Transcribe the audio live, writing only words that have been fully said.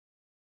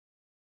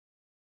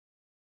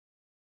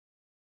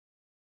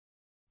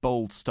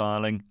Bold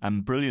styling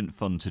and brilliant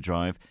fun to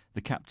drive,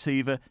 the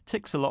Captiva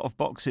ticks a lot of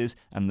boxes,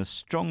 and the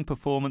strong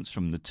performance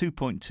from the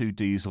 2.2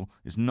 diesel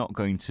is not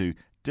going to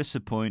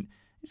disappoint.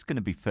 It's going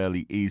to be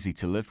fairly easy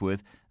to live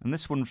with. And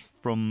this one's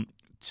from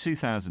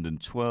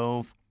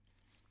 2012.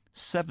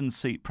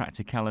 7-seat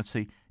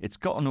practicality. It's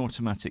got an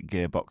automatic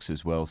gearbox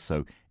as well,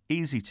 so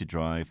easy to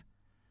drive.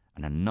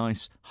 And a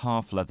nice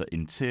half-leather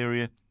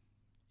interior.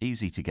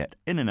 Easy to get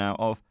in and out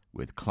of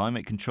with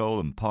climate control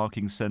and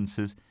parking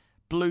sensors.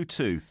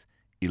 Bluetooth,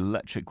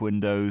 electric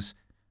windows,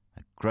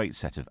 a great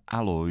set of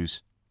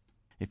alloys.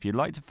 If you'd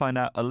like to find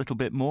out a little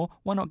bit more,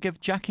 why not give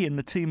Jackie and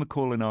the team a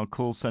call in our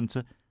call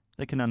centre?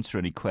 They can answer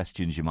any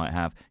questions you might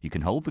have. You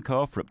can hold the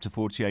car for up to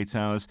 48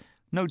 hours.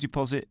 No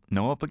deposit,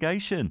 no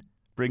obligation.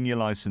 Bring your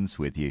licence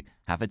with you,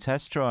 have a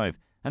test drive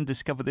and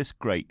discover this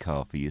great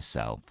car for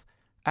yourself.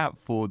 At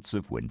Fords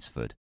of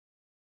Winsford.